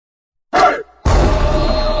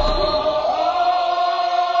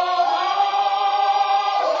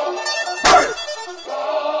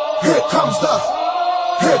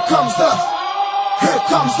y'all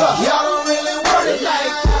don't really want it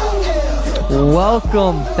like that.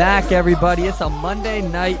 Welcome back, everybody. It's a Monday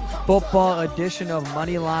night football edition of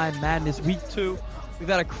Moneyline Madness Week 2. We've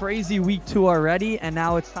had a crazy Week 2 already, and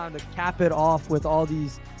now it's time to cap it off with all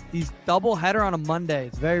these double header on a Monday.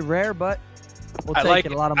 It's very rare, but we'll take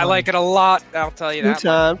it. A lot of money. I like it a lot. I'll tell you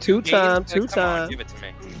that. Two time. Give it to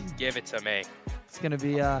me. Give it to me. It's gonna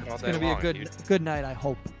be a good night. I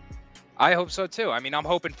hope. I hope so too. I mean, I'm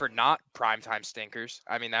hoping for not primetime stinkers.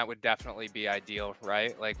 I mean, that would definitely be ideal,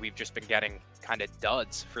 right? Like, we've just been getting kind of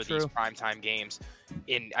duds for these primetime games.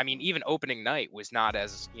 Even opening night was not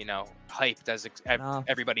as, hyped as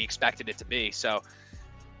everybody expected it to be. So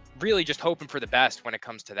really just hoping for the best when it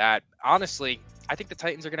comes to that. Honestly, I think the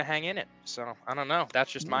Titans are going to hang in it. So I don't know.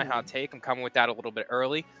 That's just my hot take. I'm coming with that a little bit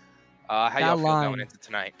early. How y'all feel going into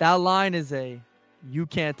tonight? That line is you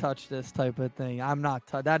can't touch this type of thing. I'm not.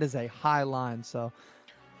 That is a high line. So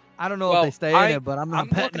I don't know if they stay in it, but I'm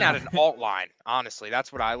looking at an alt line. Honestly,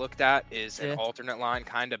 that's what I looked at. Is an alternate line,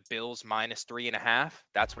 kind of Bills -3.5.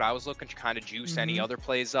 That's what I was looking to kind of juice any other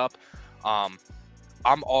plays up. I'm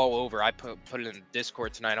all over. I put it in the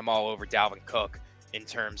Discord tonight. I'm all over Dalvin Cook in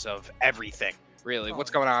terms of everything. Really,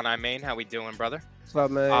 what's going on, Maine? How we doing, brother? What's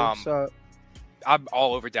up, man? What's up? I'm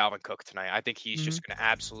all over Dalvin Cook tonight. I think he's just going to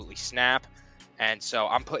absolutely snap. And so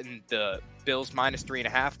I'm putting the Bills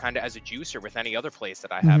 -3.5 kind of as a juicer with any other plays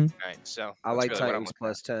that I have tonight. So I like really Titans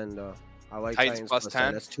 +10 though. I like Titans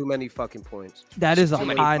 +10. That's too many fucking points. That is a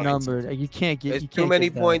high number. You can't get. There's too many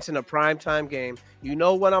points in a primetime game. You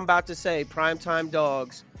know what I'm about to say? Primetime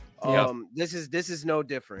dogs. This is no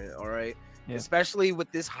different. All right. Yeah. Especially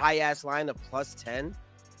with this high ass line of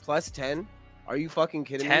 +10. Are you fucking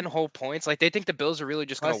kidding me? 10 whole points? Like, they think the Bills are really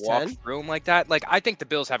just going to walk through them like that? Like, I think the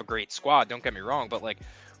Bills have a great squad, don't get me wrong, but, like,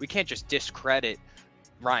 we can't just discredit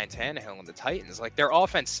Ryan Tannehill and the Titans. Like, their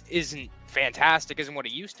offense isn't fantastic, isn't what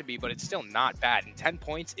it used to be, but it's still not bad. And 10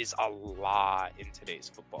 points is a lot in today's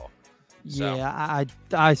football. So. Yeah,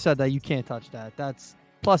 I said that. You can't touch that. That's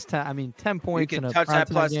 +10. I mean, 10 points. You can touch that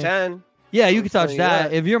 +10. Yeah, you can touch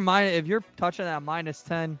that. If you're touching that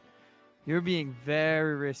 -10, you're being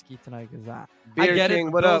very risky tonight because I get King,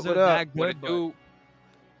 it. What up? Yeah. I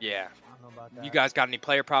don't know about that. You guys got any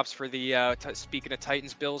player props for the speaking of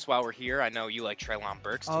Titans Bills while we're here? I know you like Treylon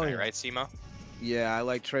Burks tonight, right, Simo? Yeah, I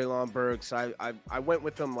like Treylon Burks. I went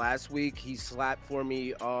with him last week. He slapped for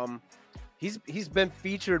me. He's been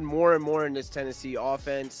featured more and more in this Tennessee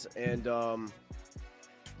offense, and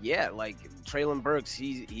like Treylon Burks,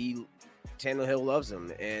 he Tannehill loves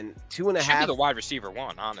him, and 2.5. Should be the wide receiver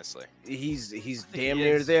one, honestly. He's damn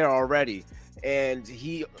near there already, and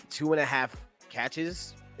 2.5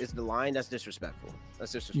 catches is the line. That's disrespectful.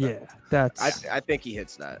 Yeah, that's. I think he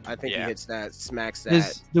hits that. I think he hits that, smacks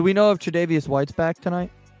that. Do we know if Tre'Davious White's back tonight?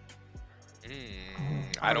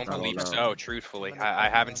 I don't believe so. Truthfully, I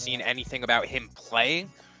haven't seen anything about him playing,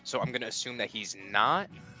 so I'm going to assume that he's not.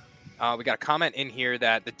 We got a comment in here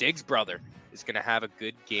that the Diggs brother is going to have a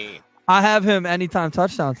good game. I have him anytime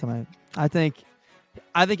touchdown tonight. I think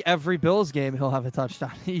every Bills game he'll have a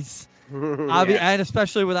touchdown. And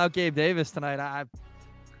especially without Gabe Davis tonight.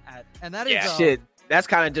 And that is shit. That's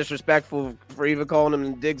kind of disrespectful for even calling him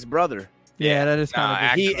the Diggs brother. Yeah, that is kind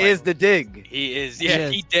of. He is the Dig. He is. Yeah,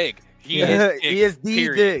 he Dig. He is the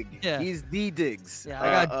Dig. Yeah. He's the Diggs. Yeah,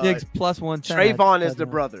 I got Diggs +110. Trevon is the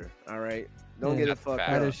brother. All right, don't get it fucked up.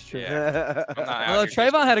 That is true. Although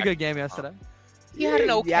Trevon had a good game yesterday. He had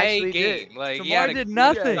an okay game. Like, Jamar did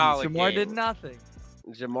nothing. Jamar did nothing.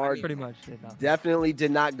 Jamar pretty much did nothing. Definitely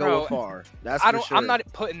did not go far. That's for sure. I'm not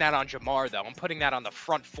putting that on Jamar though. I'm putting that on the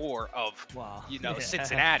front four of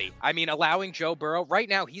Cincinnati. I mean, allowing Joe Burrow right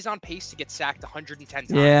now, he's on pace to get sacked 110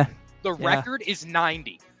 times. Yeah. The record is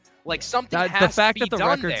 90. Like, something has to be done there. The fact that the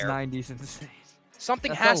record's 90 is insane.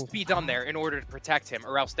 Something has to be done there in order to protect him,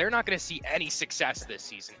 or else they're not going to see any success this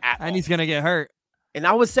season at all. And he's going to get hurt. And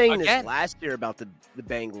I was saying this last year about the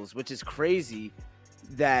Bengals, which is crazy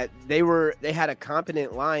that they had a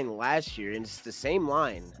competent line last year, and it's the same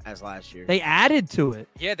line as last year. They added to it.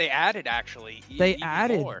 Yeah, they added, actually. They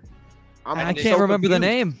added. More. I can't remember the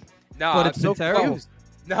name. No, but it's so terrible.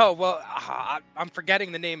 No, well, I'm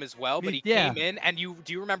forgetting the name as well, but he came in, and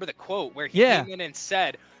do you remember the quote where he came in and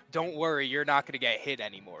said, "Don't worry, you're not going to get hit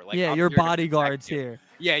anymore. Like, your bodyguard's here.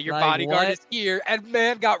 Yeah, your bodyguard is here." And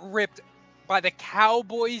man got ripped by the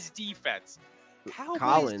Cowboys defense.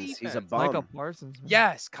 Collins, he's a bum. Michael Parsons. Man.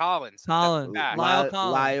 Yes, Collins.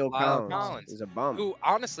 Lyle Collins. He's a bum. Who,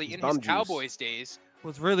 honestly, in his Cowboys days,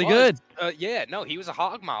 was really good. He was a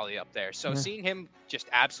hog molly up there. So seeing him just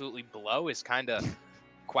absolutely blow is kind of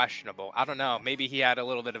questionable. I don't know. Maybe he had a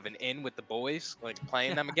little bit of an in with the boys, like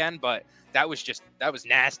playing them again, but that was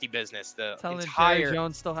nasty business. The Telling entire Jerry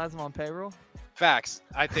Jones still has him on payroll. Facts.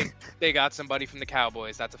 I think they got somebody from the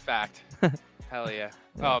Cowboys. That's a fact. Hell yeah.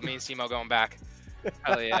 Oh, me and Simo going back.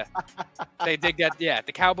 Hell yeah. They did get,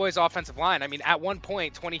 the Cowboys offensive line. I mean, at one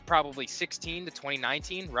point, 2016 to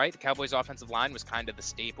 2019, right? The Cowboys offensive line was kind of the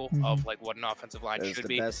staple of like what an offensive line should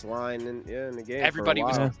be. It's the best line in the game. Everybody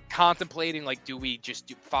was contemplating, like, do we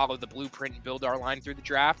just follow the blueprint and build our line through the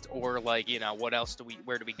draft, or like, what else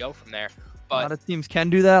where do we go from there? But a lot of teams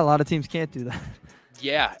can do that. A lot of teams can't do that.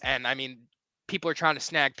 Yeah, and I mean, people are trying to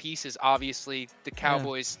snag pieces. Obviously, the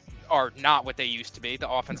Cowboys are not what they used to be. The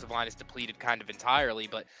offensive line is depleted kind of entirely,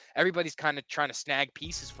 but everybody's kind of trying to snag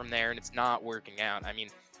pieces from there, and it's not working out. I mean,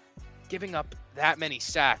 giving up that many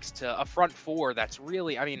sacks to a front four that's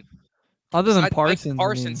really, I mean, other than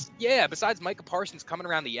Parsons. Besides Micah Parsons coming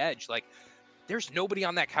around the edge, like, there's nobody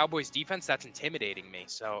on that Cowboys defense that's intimidating me.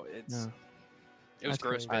 So it was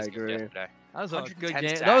gross business yesterday. That was a good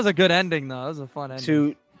game. That was a good ending, though. That was a fun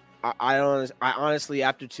ending. I honestly,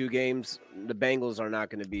 after 2 games, the Bengals are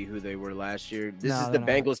not going to be who they were last year. This is the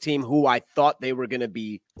Bengals team who I thought they were going to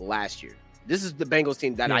be last year. This is the Bengals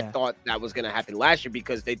team that I thought that was going to happen last year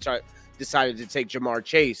because they decided to take Jamar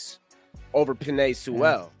Chase over Penei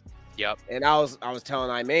Sewell. Yep. And I was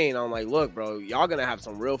telling Imaine, I'm like, look, bro, y'all going to have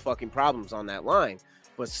some real fucking problems on that line.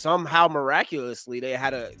 But somehow, miraculously, they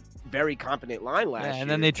had a very competent line last year. And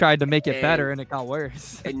then they tried to make it better, and it got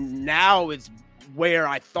worse. And now it's where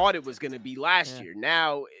I thought it was going to be last year.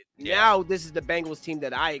 Now this is the Bengals team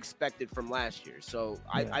that I expected from last year. So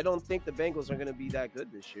I don't think the Bengals are going to be that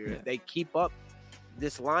good this year if they keep up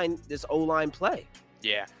this O-line play.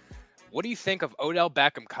 Yeah. What do you think of Odell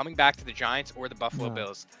Beckham coming back to the Giants or the Buffalo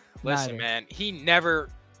Bills? Listen, man, he never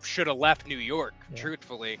should have left New York,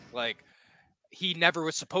 truthfully. Like, he never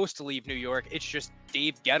was supposed to leave New York. It's just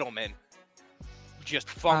Dave Gettleman just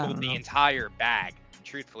fumbled the entire bag.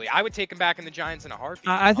 Truthfully, I would take him back in the Giants in a heartbeat.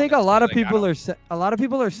 I think a lot of people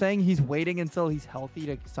are saying he's waiting until he's healthy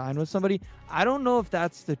to sign with somebody. I don't know if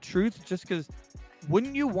that's the truth. Just because,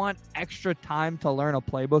 wouldn't you want extra time to learn a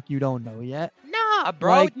playbook you don't know yet? Nah,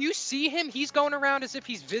 bro. You see him? He's going around as if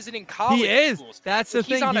he's visiting college. He is. Schools. That's the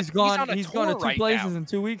thing. He's gone to 2 places now. in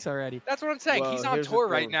 2 weeks already. That's what I'm saying. He's on tour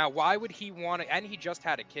right now. Why would he want to? And he just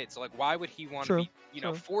had a kid. So, like, why would he want to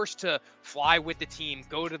be, forced to fly with the team,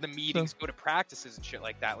 go to the meetings, go to practices and shit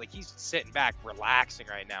like that? Like, he's sitting back, relaxing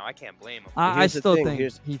right now. I can't blame him. I still think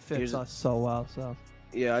he fits us so well. So.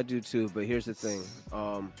 Yeah, I do too. But here's the thing.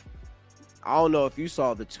 I don't know if you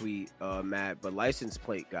saw the tweet, Matt, but license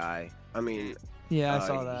plate guy. I mean. Yeah, I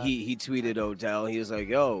saw that. He tweeted Odell. He was like,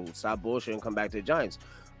 yo, stop bullshit and come back to the Giants.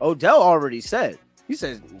 Odell already said. He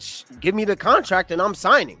says, give me the contract and I'm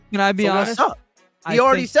signing. Can I be honest? What's up? He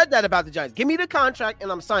already said that about the Giants. Give me the contract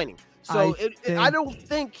and I'm signing. So I don't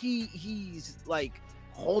think he's like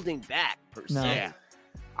holding back per se. No.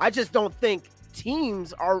 I just don't think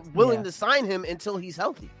teams are willing to sign him until he's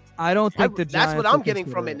healthy. I don't think the Giants. That's what I'm getting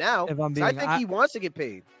from it now. I think he wants to get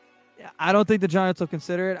paid. I don't think the Giants will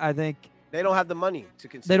consider it. I think they don't have the money to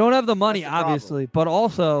consider. They don't have the money, obviously, but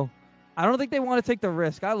also, I don't think they want to take the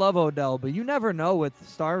risk. I love Odell, but you never know with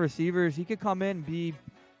star receivers. He could come in and be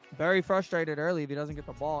very frustrated early if he doesn't get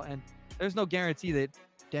the ball, and there's no guarantee that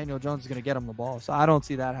Daniel Jones is going to get him the ball. So I don't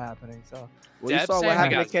see that happening. So you saw what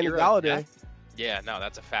happened to Kenny Golladay. Yeah, no,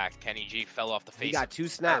 that's a fact. Kenny G fell off the face. He got 2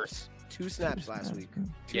 snaps. 2 snaps last week.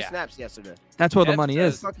 2 snaps yesterday. That's where the money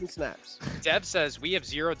is. Fucking snaps. Deb says we have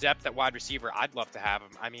 0 depth at wide receiver. I'd love to have him.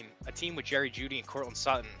 I mean, a team with Jerry Jeudy and Cortland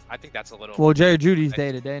Sutton. I think that's a little. Well, Jerry Jeudy's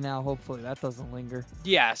day to day now. Hopefully that doesn't linger.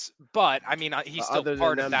 Yes, but I mean, he's still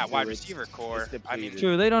part of that wide receiver core. I mean,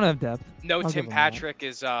 true. They don't have depth. No, Tim Patrick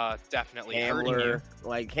is definitely hurting you.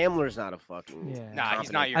 Like Hamler's not a fucking. Nah,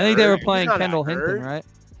 he's not your. I think they were playing Kendall Hinton, right?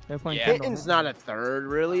 Hinton's not a third,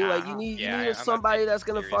 really. Like you need somebody that's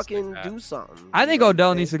gonna fucking do something. I think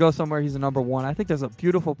Odell needs to go somewhere. He's a number 1. I think there's a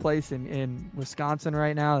beautiful place in Wisconsin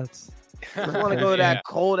right now. I want to go to that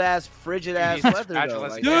cold ass, frigid ass weather, though.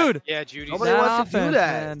 Like, dude. Yeah, Judy. Nobody wants to do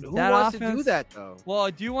that. Who wants to do that, though?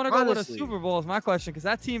 Well, do you want to go to the Super Bowl? Is my question, because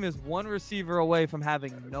that team is 1 receiver away from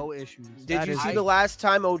having no issues. Did you see the last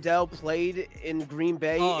time Odell played in Green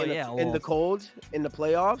Bay in the cold in the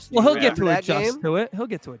playoffs? Well, he'll get to adjust to it. He'll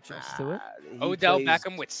get to adjust to it. Odell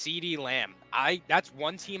Beckham with CeeDee Lamb. That's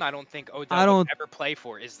one team I don't think Odell would ever play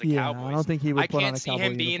for is the Cowboys. I don't think he would. I can't see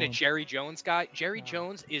him being a Jerry Jones guy. Jerry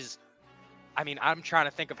Jones is. I mean, I'm trying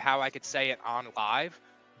to think of how I could say it on live,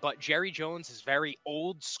 but Jerry Jones is very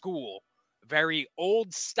old school, very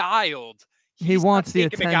old styled. He wants the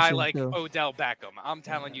attention. A guy like too. Odell Beckham. I'm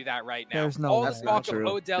telling you that right now. There's no all way. the talk of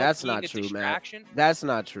Odell That's being not a true, distraction. man. That's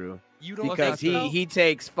not true. You don't because think so? he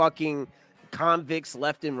takes fucking convicts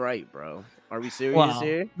left and right, bro. Are we serious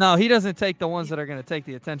here? No, he doesn't take the ones that are going to take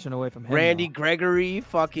the attention away from him. Randy Gregory,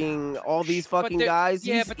 fucking all these fucking guys.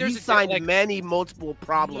 Yeah, but he's signed multiple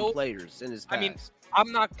problem players in his past. I mean,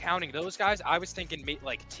 I'm not counting those guys. I was thinking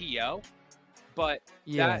like T.O., but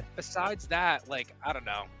besides that, like, I don't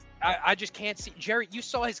know. I just can't see. Jerry, you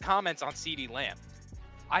saw his comments on CeeDee Lamb.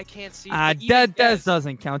 I can't see. Dez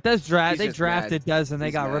doesn't count. They drafted Dez and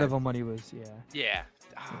they got rid of him when he was, Yeah.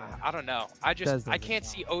 I don't know. I can't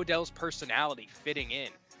see Odell's personality fitting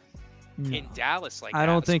in Dallas like that. I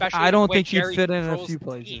don't think he'd fit in a few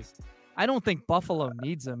places. I don't think Buffalo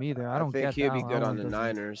needs him either. I think he'll be good on the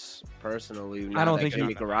Niners, personally. I don't think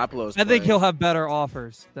Garoppolo's I think he'll have better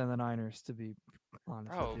offers than the Niners, to be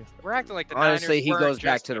honest with you. We're acting like the Honestly, Niners he goes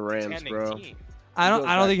back to the Rams, bro. I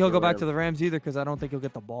don't think he'll go back to the Rams either because I don't think he'll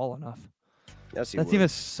get the ball enough. Yes, that team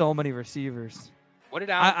has so many receivers. What did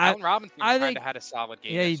Allen Robinson kind of had a solid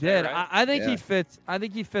game? Yeah, he did. Right? I think he fits. I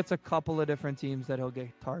think he fits a couple of different teams that he'll get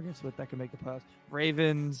targets with that can make the playoffs.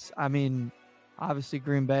 Ravens. I mean, obviously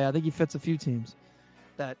Green Bay. I think he fits a few teams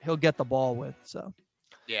that he'll get the ball with. So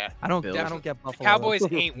yeah, I don't get Buffalo. The Cowboys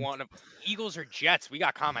ain't one of Eagles or Jets. We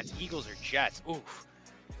got comments. Eagles or Jets. Oof.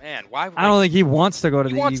 Man, why? I don't think he wants to go to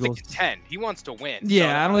the Eagles. He wants to contend. He wants to win.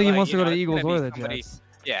 Yeah, so I don't think he wants to go to the Eagles or the Jets.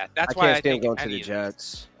 Yeah, that's why I think going to the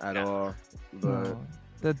Jets at all. But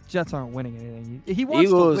the Jets aren't winning anything. He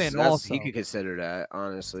wants to win also. He could consider that,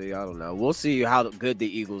 honestly. I don't know. We'll see how good the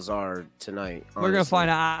Eagles are tonight. Honestly. We're going to find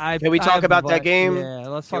out. Can we talk about that game? Yeah,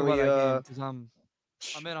 let's talk about that game because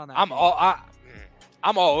I'm in on that.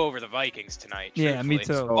 I'm all over the Vikings tonight. Yeah, me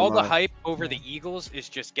too. All the hype over the Eagles is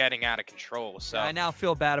just getting out of control. So I now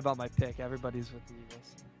feel bad about my pick. Everybody's with the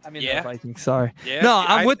Eagles. I mean, the Vikings. Sorry. Yeah, no,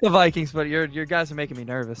 I'm with the Vikings, but your guys are making me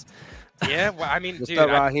nervous. Yeah, well, I mean, dude,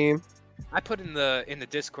 Raheem? I put in the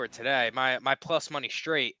Discord today. My plus money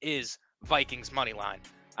straight is Vikings money line.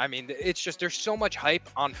 I mean, it's just there's so much hype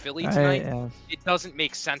on Philly tonight. It doesn't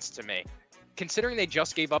make sense to me, considering they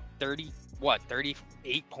just gave up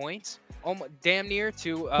 38 points, almost damn near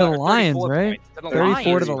to the Lions, right? To the 34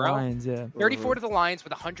 Lions, to the Lions, yeah. 34 to the Lions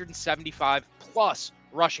with 175 plus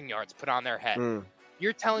rushing yards put on their head.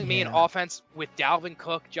 You're telling me an offense with Dalvin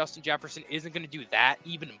Cook, Justin Jefferson isn't going to do that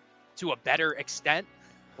even to a better extent?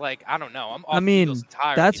 Like, I don't know.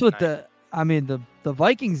 That's what the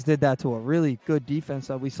Vikings did that to a really good defense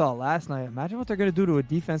that we saw last night. Imagine what they're going to do to a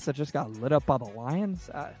defense that just got lit up by the Lions.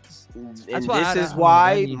 This is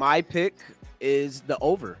why my pick is the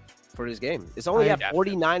over for this game. It's only at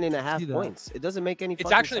 49.5 points. It doesn't make any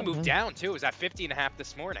It's actually moved down, too. It was at 50.5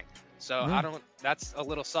 this morning. So that's a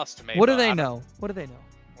little sus to me. What do they know? What do they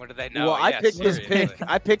know? Well, I picked this pick.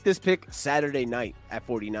 I picked this pick Saturday night at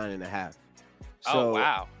 49.5. So,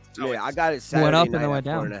 wow. So I got it Saturday night and went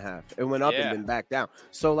at 4.5. It went up and then back down.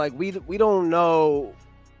 So like we don't know.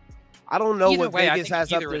 I don't know what Vegas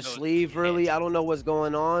has up their sleeve. Really, I don't know what's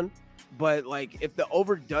going on. But like, if the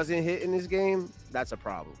over doesn't hit in this game, that's a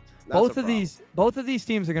problem. Both of these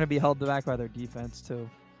teams are going to be held back by their defense too.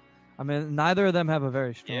 I mean, neither of them have a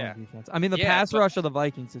very strong defense. I mean, the pass rush of the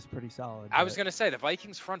Vikings is pretty solid. I was going to say, the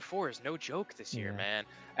Vikings front four is no joke this year, man.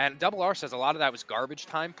 And Double R says a lot of that was garbage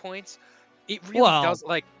time points. It really does,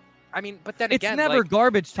 like, I mean, but then again, it's never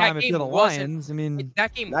garbage time if you're the Lions. I mean,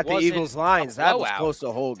 that game not the Eagles Lions. That was close to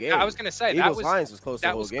the whole game. I was going to say, Lions was close to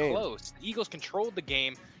the whole game. Close. The Eagles controlled the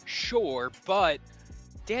game, sure, but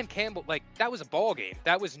Dan Campbell, like, that was a ball game.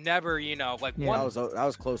 That was never, like one. That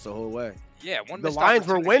was close the whole way. Yeah, one. The Lions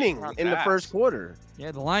were winning in the first quarter.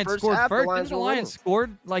 Yeah, the Lions scored first. The Lions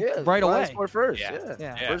scored right away. The Lions scored first.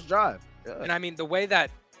 Yeah. First drive. Yeah. And I mean, the way that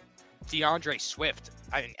DeAndre Swift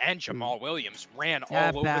and Jamal Williams ran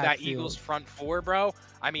all over that Eagles front four, bro.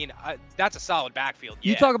 I mean, that's a solid backfield.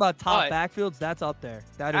 You talk about top backfields, that's up there.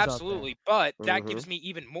 That is absolutely. But that gives me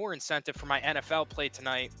even more incentive for my NFL play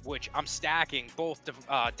tonight, which I'm stacking both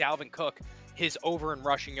Dalvin Cook, his over in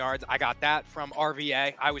rushing yards. I got that from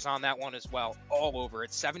RVA. I was on that one as well, all over.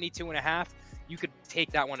 It's 72.5. You could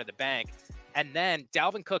take that one to the bank. And then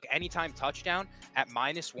Dalvin Cook anytime touchdown at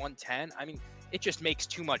 -110. I mean, it just makes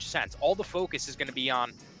too much sense. All the focus is going to be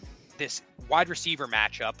on this wide receiver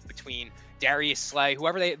matchup between Darius Slay,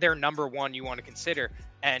 whoever their number one you want to consider,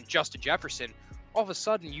 and Justin Jefferson. All of a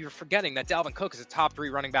sudden, you're forgetting that Dalvin Cook is a top 3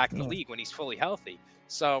 running back in the league when he's fully healthy.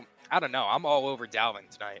 So, I don't know. I'm all over Dalvin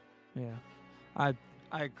tonight. Yeah, I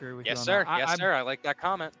agree with you. Yes, sir. Yes, sir. I like that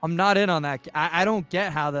comment. I'm not in on that. I don't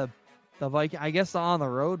get how the Vikings, I guess they're on the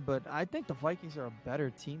road, but I think the Vikings are a better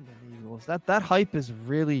team than the Eagles. That hype is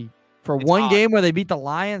really For It's one odd. game where they beat the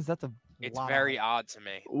Lions, that's a It's lot very of odd to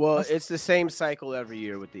me. Well, it's the same cycle every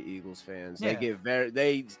year with the Eagles fans. They Yeah. get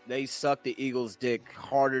they suck the Eagles' dick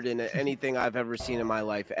harder than anything I've ever seen in my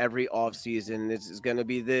life. Every offseason, it's going to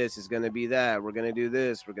be this, it's going to be that. We're going to do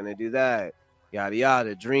this, we're going to do that. Yada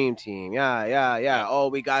yada, dream team. Yeah. Oh,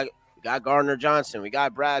 we got Gardner Johnson, we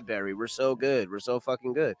got Bradbury. We're so good. We're so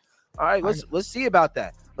fucking good. All right, let's see about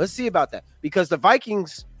that. Let's see about that because the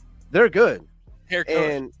Vikings, they're good. Here it goes.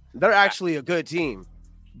 And they're actually a good team.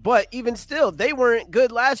 But even still, they weren't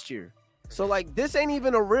good last year. So like this ain't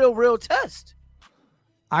even a real test.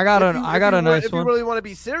 I got a nice If one. you really want to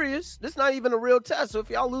be serious, this not even a real test. So if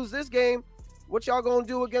y'all lose this game, what y'all gonna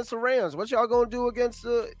do against the Rams? What y'all gonna do against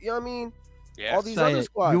the Yeah. all these Say other it.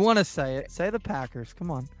 squads? You want to say it? Say the Packers. Come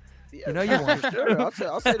on. Yeah, you know you want. sure.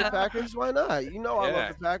 I'll say the Packers. Why not? You know I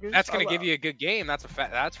love the Packers. That's gonna give you a good game. That's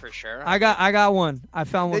that's for sure. I got one. I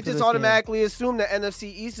found one. They for just this automatically assume the NFC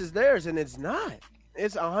East is theirs, and it's not.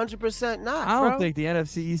 It's 100% not. I don't bro. think the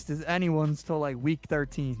NFC East is anyone's till like week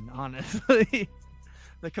 13. Honestly,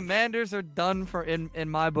 the Commanders are done for in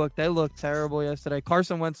my book. They look terrible yesterday.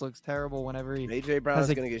 Carson Wentz looks terrible whenever he. AJ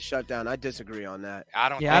Brown's gonna get shut down. I disagree on that. I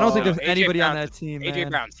don't think there's AJ anybody on Brown's- that team. AJ man.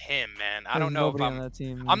 Brown's him, man. I There's don't know if nobody on that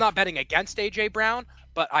team. I'm not betting against AJ Brown,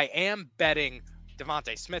 but I am betting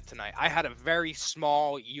Devontae Smith tonight. I had a very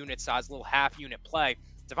small unit size, little half unit play.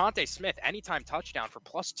 Devontae Smith, anytime touchdown for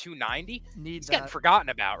plus 290. He's getting forgotten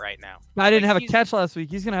about right now. I didn't have a catch last week.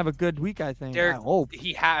 He's gonna have a good week, I think. I hope.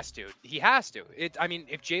 He has to. He has to. I mean,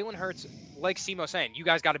 if Jalen Hurts, like Simo saying, you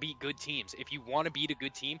guys got to beat good teams. If you want to beat a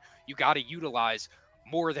good team, you got to utilize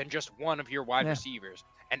more than just one of your wide receivers.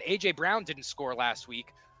 And AJ Brown didn't score last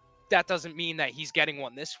week. That doesn't mean that he's getting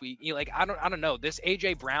one this week. I don't know. This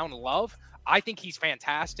AJ Brown love, I think he's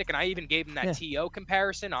fantastic, and I even gave him that TO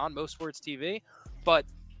comparison on Most Sports TV. But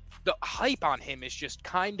the hype on him is just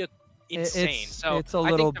kind of insane. It's a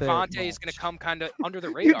little I think Devontae is going to come kind of under the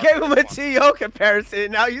radar. You gave him a TO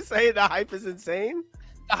comparison. Now you say the hype is insane?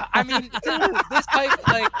 I mean, this hype,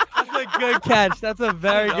 like, that's a good catch. That's a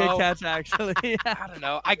very good catch, actually. I don't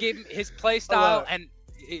know. I gave him his play style, and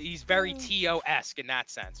he's very TO-esque in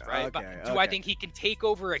that sense, right? Okay, but do I think he can take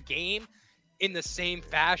over a game in the same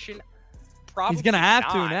fashion? Probably he's gonna have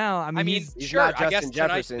not. to now. I mean, he's sure, not I guess Justin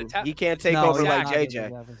Jefferson. He can't take No, over like exactly.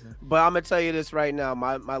 JJ. But I'm gonna tell you this right now.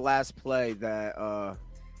 My last play that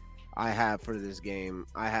I have for this game,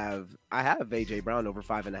 I have AJ Brown over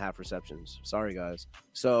 5.5 receptions. Sorry guys.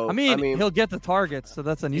 So I mean, he'll get the targets, so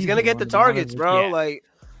that's an he's easy gonna get one, the to be honest targets, with bro. you. Like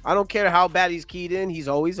I don't care how bad he's keyed in. He's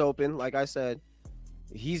always open. Like I said,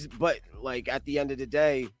 but like at the end of the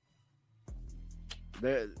day,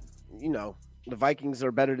 the Vikings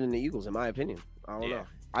are better than the Eagles in my opinion. I don't know.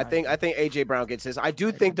 I think AJ Brown gets his. I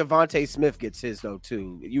do think Devontae Smith gets his though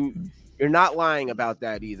too. You're not lying about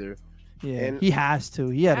that either. Yeah, and he has to.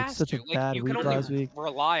 He had such a Like, bad you week can last only week.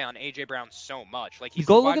 rely on AJ Brown so much. Like he's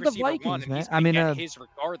Go the look wide at the receiver Vikings, one, and man. he's I mean, get his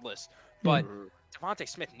regardless. But Mhm. Devontae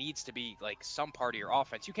Smith needs to be like some part of your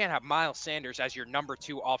offense. You can't have Miles Sanders as your number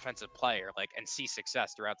 2 offensive player, and see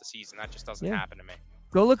success throughout the season. That just doesn't happen to me.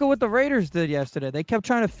 Go look at what the Raiders did yesterday. They kept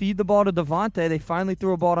trying to feed the ball to Devontae. They finally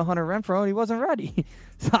threw a ball to Hunter Renfrow, and he wasn't ready.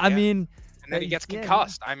 So I mean, and then he gets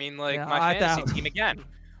concussed. I mean, my fantasy team again.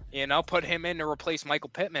 Put him in to replace Michael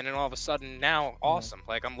Pittman, and all of a sudden now, awesome.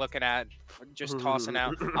 Like I'm looking at just tossing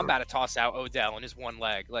out. I'm about to toss out Odell in his one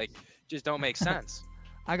leg. Just don't make sense.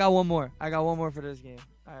 I got one more for this game.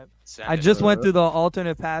 All right. I just went through the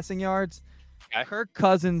alternate passing yards. Okay. Kirk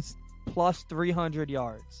Cousins plus 300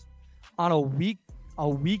 yards on a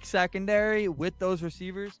weak secondary with those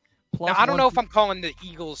receivers. Now, I don't know if I'm calling the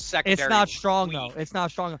Eagles secondary. It's not strong weak. though. It's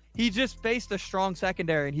not strong. He just faced a strong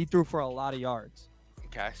secondary and he threw for a lot of yards.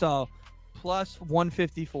 Okay. So plus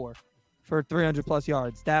 154 for 300 plus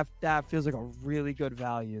yards. That feels like a really good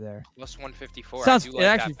value there. Plus 154. Sounds, I do like it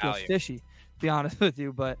actually that feels value. fishy, to be honest with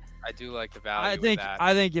you, but I do like the value.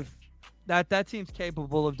 I think if that team's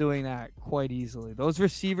capable of doing that quite easily. Those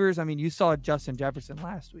receivers, I mean, you saw Justin Jefferson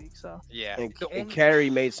last week, so yeah. And Carrie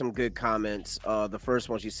made some good comments. The first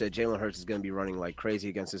one, she said Jalen Hurts is going to be running like crazy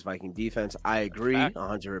against this Viking defense. I agree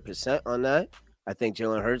 100% on that. I think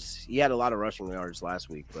Jalen Hurts, he had a lot of rushing yards last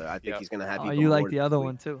week, but I think he's going to have. Oh, you like the other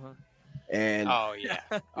one too, huh? And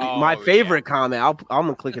my favorite comment, I'm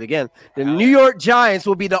gonna click it again. The New York Giants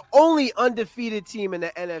will be the only undefeated team in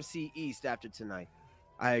the NFC East after tonight.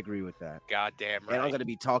 I agree with that. Goddamn right. And I'm gonna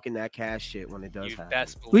be talking that cash shit when it does happen.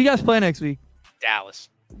 Who you guys play next week? Dallas.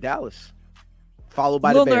 Followed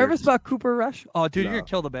by a little the Bears. nervous about Cooper Rush? Oh, dude, you're gonna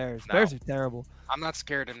kill the Bears. No. Bears are terrible. I'm not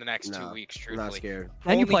scared in the next 2 weeks, truthfully. I'm not scared.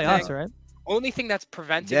 And you play us, right? Only thing that's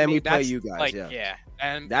preventing then me. we play you guys.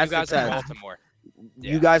 And that's you guys the in test. Baltimore.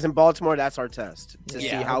 You guys in Baltimore, that's our test to see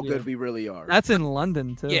Yeah, how good we really are. That's in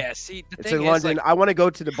London too. Yeah, see, the It's thing in is, London. like, I want to go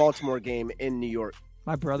to the Baltimore game in New York.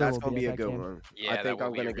 My brother That's will gonna be a at that good game. one. Yeah, I that think will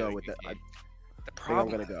I'm be a gonna go really with good it. game. The I'm problem,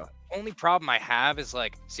 gonna go. only problem I have is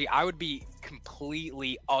like, see, I would be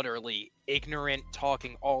completely, utterly ignorant,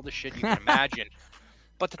 talking all the shit you can imagine.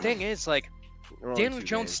 But the thing is, like, We're only Daniel 2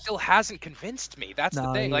 Jones games. still hasn't convinced me. That's the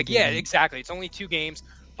No, thing. he Like, yeah, didn't. exactly. It's only 2 games,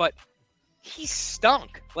 but he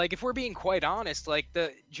stunk. Like, if we're being quite honest, like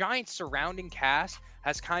the Giants' surrounding cast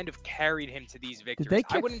has kind of carried him to these victories. Did they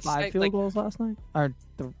I kick wouldn't 5 say field like goals last night? Or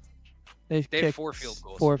they had kicked 4 field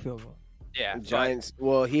goals. 4 field goals. Yeah, The Giants.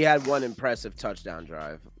 Well, he had one impressive touchdown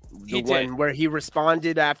drive. The He one did. where he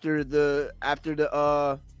responded after the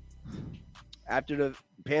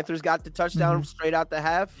Panthers got the touchdown straight out the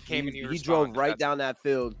half. Came and he He drove responded. right That's- down that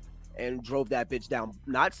field and drove that bitch down.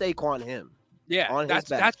 Not Saquon, him. Yeah, on his that's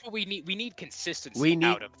back. what we need. We need consistency We need-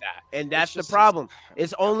 out of that. And that's It's the just- problem.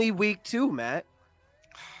 It's only week 2, Matt.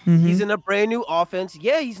 Mhm. He's in a brand new offense.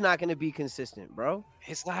 Yeah, he's not going to be consistent, bro.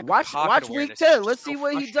 His lack Watch of pocket watch week awareness 10. is Let's so see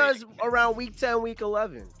what he does frustrating, man. around week 10, week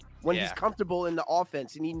 11. When he's Yeah. comfortable in the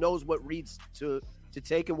offense and he knows what reads to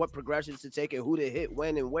take and what progressions to take and who to hit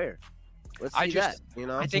when and where. Let's see that, you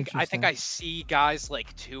know? I think interesting. I see guys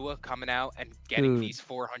like Tua coming out and getting Dude. these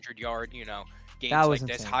 400-yard, games That was like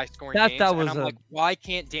this, insane. high-scoring That games. was And I'm a- like, why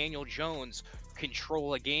can't Daniel Jones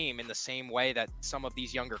control a game in the same way that some of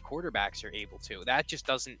these younger quarterbacks are able to? That just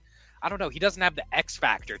doesn't. I don't know. He doesn't have the X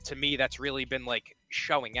factor to me. That's really been like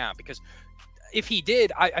showing out, because if he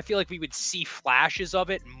did, I feel like we would see flashes of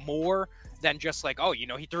it more than just like, oh, he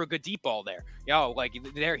threw a good deep ball there. Like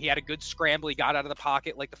there, he had a good scramble. He got out of the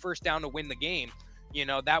pocket, like the first down to win the game.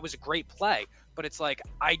 That was a great play. But it's like,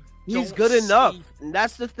 He's don't good enough. see- And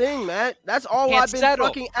that's the thing, man. That's all Can't I've been settle.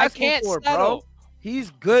 fucking I asking can't for, settle. bro. He's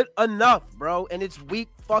good enough, bro. And it's week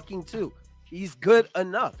fucking 2. He's good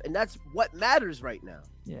enough. And that's what matters right now.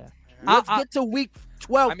 Yeah. Let's get to week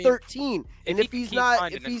 12, I mean, 13. And he if he's keep not,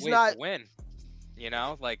 finding if his he's ways not, to win,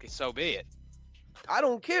 like, so be it. I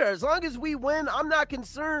don't care. As long as we win, I'm not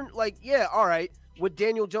concerned. Like, yeah, all right. With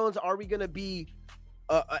Daniel Jones, are we going to be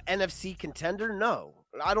a NFC contender? No,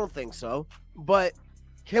 I don't think so. But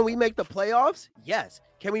can we make the playoffs? Yes.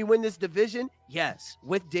 Can we win this division? Yes.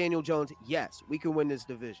 With Daniel Jones, yes, we can win this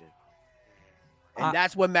division. And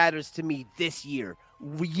that's what matters to me this year.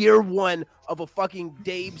 Year 1 of a fucking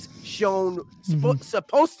Dave's shown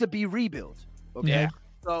supposed to be rebuilt. Okay. Yeah.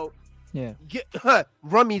 So Yeah.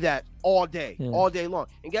 run me that all day, Yeah. all day long.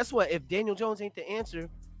 And guess what? If Daniel Jones ain't the answer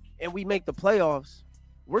and we make the playoffs,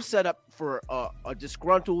 we're set up for a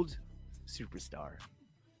disgruntled superstar.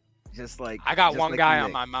 Just like I got just one like guy the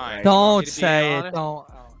on my Knicks, mind. right? You want me Don't to be say it. honest?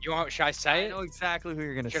 Don't. Should I say I it? know exactly who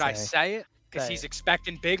you're gonna Should say. I say it? Because Say he's it.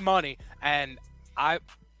 expecting big money, and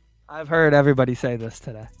I've heard everybody say this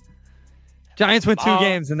today. Giants win 2 Lamar-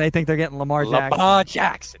 games and they think they're getting Lamar Jackson. Lamar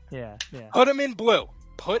Jackson. Yeah. Put him in blue.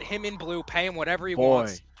 Put him in blue. Pay him whatever he Boy.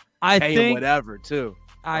 wants. I Paying think. whatever too.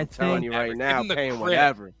 I I'm telling think. you right Give now, him the paying crib.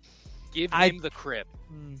 whatever. Give I- him the crib.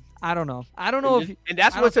 I don't know. I don't know And, if. and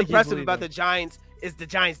that's I don't what's think he's impressive about leaving. the Giants is the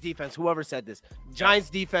Giants defense. Whoever said this, Giants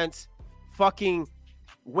defense, fucking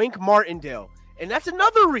Wink Martindale, and that's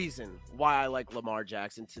another reason why I like Lamar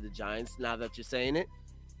Jackson to the Giants. Now that you're saying it,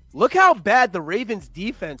 look how bad the Ravens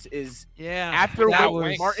defense is Yeah. after that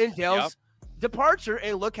Wink was- Martindale's departure,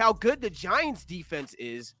 and look how good the Giants defense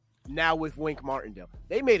is now with Wink Martindale.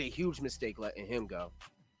 They made a huge mistake letting him go.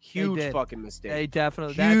 Huge did. fucking mistake. They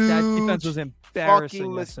definitely. That defense was embarrassing.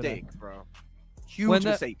 fucking yesterday. mistake, bro. Huge When the-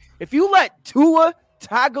 mistake. If you let Tua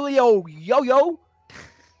Tagovailoa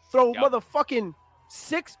throw Yep. motherfucking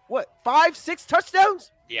 6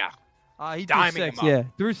 touchdowns, Yeah. He Diming threw 6. him up. Yeah,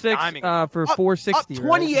 threw 6 Diming for up 460. up right?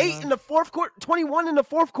 28 in the fourth quarter, 21 in the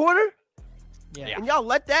fourth quarter, Yeah. and y'all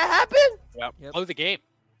let that happen? Yep. Blew the game.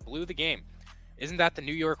 Blew the game. Isn't that the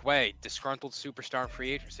New York way? Disgruntled superstar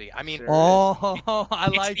free agency. I mean, Sure. Oh, I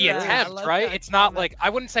it's like the that. I attempt, like right? that It's not comment. like, I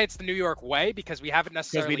wouldn't say it's the New York way because we haven't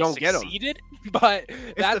necessarily don't get 'em. succeeded, but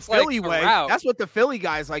It's that's the Philly like the way. route. That's what the Philly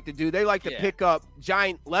guys like to do. They like to Yeah. pick up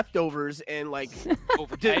giant leftovers and like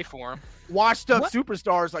overpay for him. washed up What?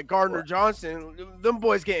 superstars like Gardner Johnson. Them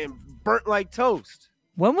boys getting burnt like toast.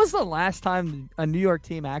 When was the last time a New York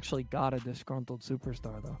team actually got a disgruntled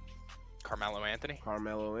superstar, though? Carmelo Anthony.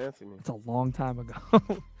 Carmelo Anthony. It's a long time ago.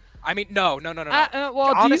 I mean, no. well, do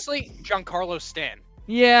you- Honestly, Giancarlo Stan.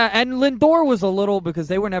 yeah, and Lindor was a little because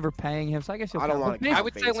they were never paying him, so I guess you'll I don't count. wanna But count I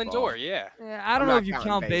would say baseball. Lindor, yeah. yeah, I don't I'm know not if you counting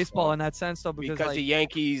count baseball baseball. in that sense, though, because Because like, the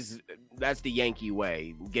Yankees, that's the Yankee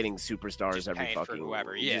way, getting superstars Just every paying for fucking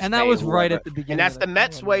whoever, just yeah. And that was paying right whoever. at the beginning. And that's the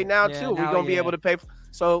Mets way now too. We're now, gonna be able to pay.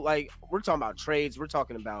 So like we're talking about trades. We're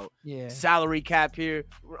talking about salary cap here.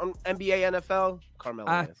 NBA, NFL, Carmelo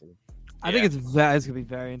Anthony. I think it's gonna be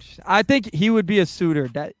very interesting. I think he would be a suitor.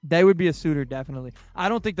 That they would be a suitor definitely. I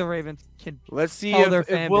don't think the Ravens can. Let's see if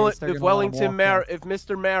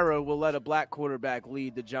Mr. Mara will let a black quarterback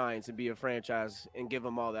lead the Giants and be a franchise and give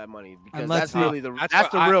them all that money, because that's really the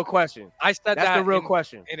real question. I said that's the real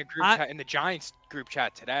question in a group chat, in the Giants group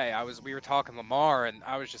chat today. We were talking Lamar, and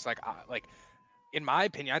I was just like in my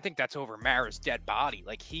opinion, I think that's over Mara's dead body.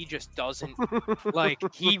 Like he just doesn't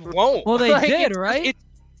he won't. Well, they did, right?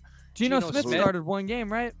 Geno Smith started one game,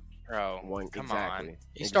 right? Bro, come on.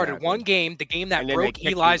 He started one game, the game that broke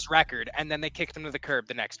Eli's record, and then they kicked him to the curb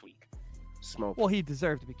the next week. Well, he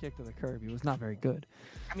deserved to be kicked to the curb. He was not very good.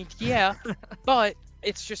 I mean, yeah, but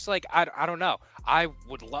it's just like, I don't know. I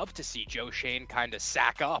would love to see Joe Shane kind of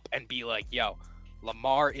sack up and be like, yo,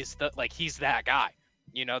 Lamar is he's that guy.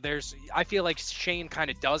 You know, I feel like Shane kind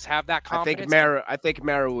of does have that confidence. I think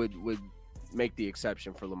Mara would make the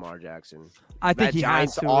exception for Lamar Jackson. I think he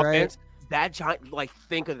has to, offense, right? That giant,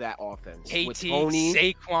 think of that offense. KT, with Tony,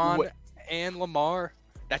 Saquon, and Lamar.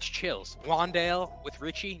 That's chills. Wandale with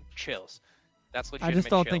Richie, chills. That's legitimate. I just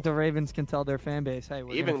don't chills. think the Ravens can tell their fan base, hey,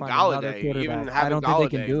 we're even gonna find another Galladay, quarterback. even I having don't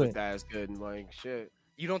think they Galladay can do with it. that is good. Shit.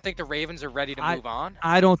 You don't think the Ravens are ready to move on?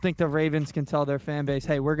 I don't think the Ravens can tell their fan base,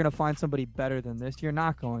 hey, we're going to find somebody better than this. You're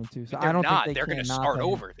not going to. So I don't think they're going to start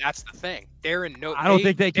over. That's the thing. They're in I don't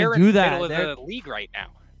think they can do that. They're in the middle of the league right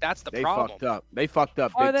now. That's the problem. They fucked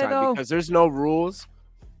up big time because there's no rules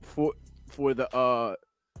for the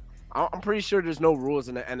I'm pretty sure there's no rules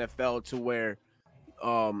in the NFL to where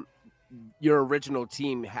your original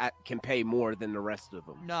team can pay more than the rest of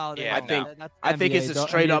them. No, I think it's a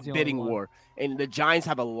straight up bidding war, and the Giants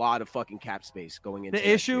have a lot of fucking cap space going into. The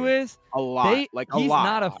issue is a lot. He's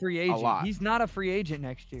not a free agent. He's not a free agent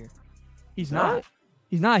next year. He's not.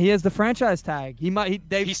 He's not. He has the franchise tag. He might.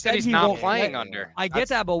 He said he's not playing under. I get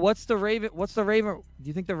that, but what's the Raven? Do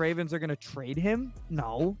you think the Ravens are going to trade him?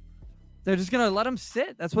 No. They're just gonna let him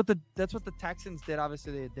sit. That's what the Texans did.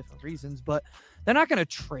 Obviously, they had different reasons, but they're not gonna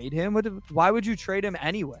trade him. Why would you trade him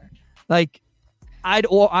anywhere? I'd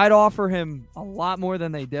offer him a lot more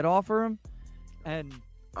than they did offer him, and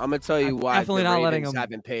I'm gonna tell you why definitely not letting him.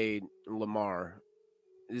 Haven't paid Lamar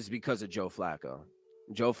is because of Joe Flacco.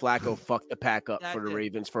 Joe Flacco fucked the pack up for the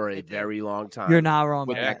Ravens for a very long time. You're not wrong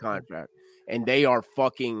with that contract, and they are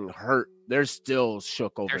fucking hurt. They're still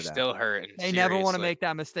shook over that. They're still hurting. They never want to make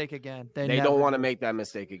that mistake again. They don't want to make that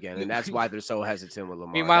mistake again, and that's why they're so hesitant with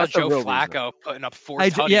Lamar. Meanwhile, Joe Flacco putting up 4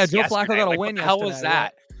 touchdowns. Yeah, Joe Flacco got a win yesterday. What the hell was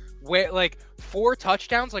that? Where 4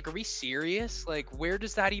 touchdowns? Are we serious? Where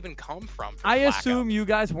does that even come from? I assume you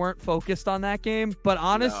guys weren't focused on that game, but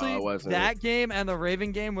honestly, that game and the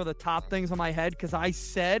Raven game were the top things on my head because I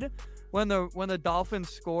said when the Dolphins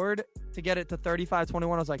scored to get it to 35-21, I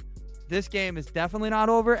was like, this game is definitely not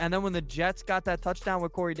over. And then when the Jets got that touchdown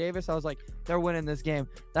with Corey Davis, I was like, they're winning this game.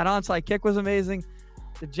 That onside kick was amazing.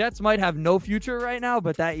 The Jets might have no future right now,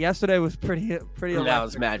 but that yesterday was pretty electric. That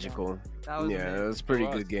was magical. It was a pretty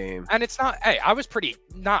good game. And it's not, hey, I was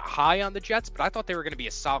not high on the Jets, but I thought they were going to be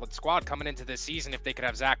a solid squad coming into this season if they could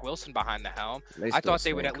have Zach Wilson behind the helm. I thought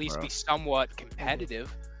they would at least be somewhat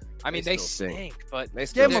competitive. I mean, they stink, but they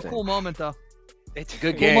still give them a cool moment, though. It's a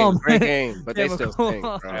good game, great game, but they still stink,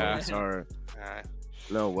 bro. I'm sorry. All right.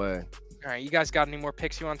 No way. All right, you guys got any more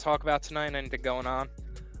picks you want to talk about tonight? Anything going on?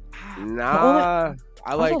 Nah,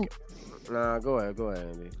 Nah, go ahead,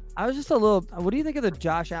 Andy. I was just a little. What do you think of the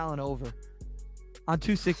Josh Allen over on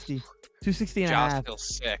 260? 260 and a half. Josh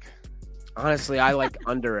feels sick. Honestly, I like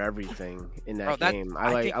under everything in that game.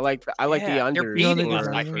 I like the under. They're baiting us.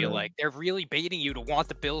 I feel like they're really baiting you to want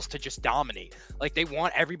the Bills to just dominate. They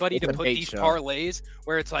want everybody to put these parlays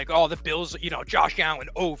where it's like, oh, the Bills, Josh Allen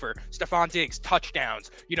over, Stephon Diggs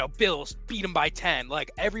touchdowns, Bills beat them by 10.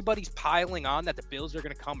 Everybody's piling on that the Bills are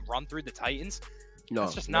gonna come run through the Titans. No,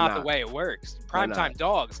 that's just not the way it works. Primetime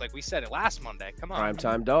dogs, like we said it last Monday. Come on.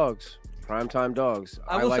 Primetime dogs.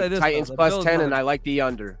 I will like say this, Titans plus 10, and I like the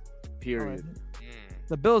under. Period.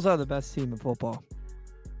 The Bills are the best team in football,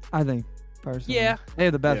 I think, personally. Yeah. They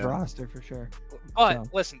have the best roster for sure.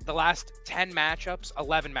 But listen, the last 10 matchups,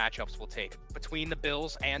 11 matchups we'll take between the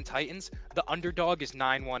Bills and Titans. The underdog is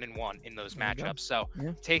 9-1-1 in those matchups. So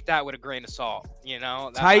take that with a grain of salt.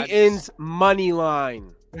 Titans money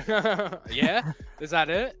line. Yeah, is that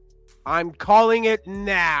it? I'm calling it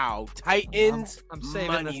now. Titans I'm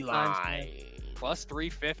saving money line plus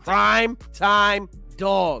 350. Prime time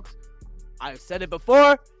dogs. I've said it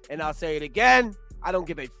before, and I'll say it again. I don't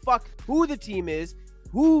give a fuck who the team is.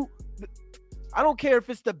 I don't care if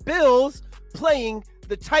it's the Bills playing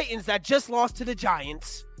the Titans that just lost to the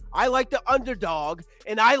Giants. I like the underdog,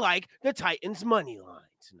 and I like the Titans money line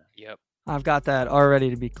tonight. Yep. I've got that all ready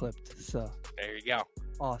to be clipped. So there you go.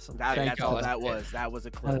 Awesome. That's all that was. That was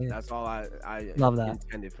a clip. Yeah. That's all I love that.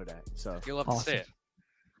 intended for that. So You love to see it.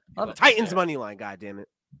 Titans money line, goddamn it.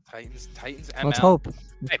 Titans ML. Let's hope.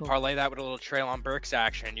 Hey, parlay that with a little Traylon Burks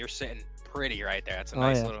action. You're sitting pretty right there. That's a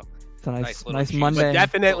nice little. It's a nice juice. Monday. But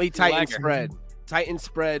definitely Titan Legger. spread. Titan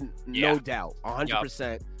spread, no Yeah. doubt.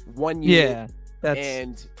 100%. 1 year. Yeah. That's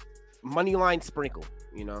And money line sprinkle.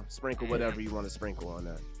 Sprinkle whatever you want to sprinkle on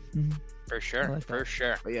that. For sure. like For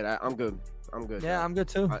sure. But yeah, I'm good. yeah, I'm good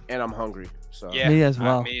too. And I'm hungry. So Yeah. Me as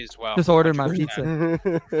well. Me as well. Just ordered my 100%.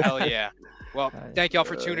 pizza. Hell yeah. Well, Right. thank y'all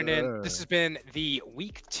for tuning in. This has been the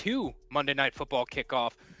Week 2 Monday Night Football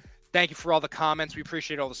kickoff. Thank you for all the comments. We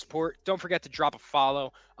appreciate all the support. Don't forget to drop a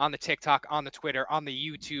follow on the TikTok, on the Twitter, on the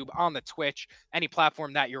YouTube, on the Twitch, any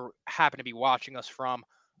platform that you're happen to be watching us from.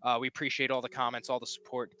 We appreciate all the comments, all the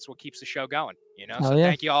support. It's what keeps the show going, So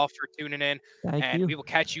thank you all for tuning in, Thank you. we will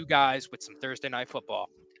catch you guys with some Thursday Night Football.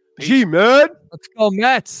 Peace. G-Man. Let's go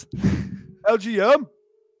Mets. LGM.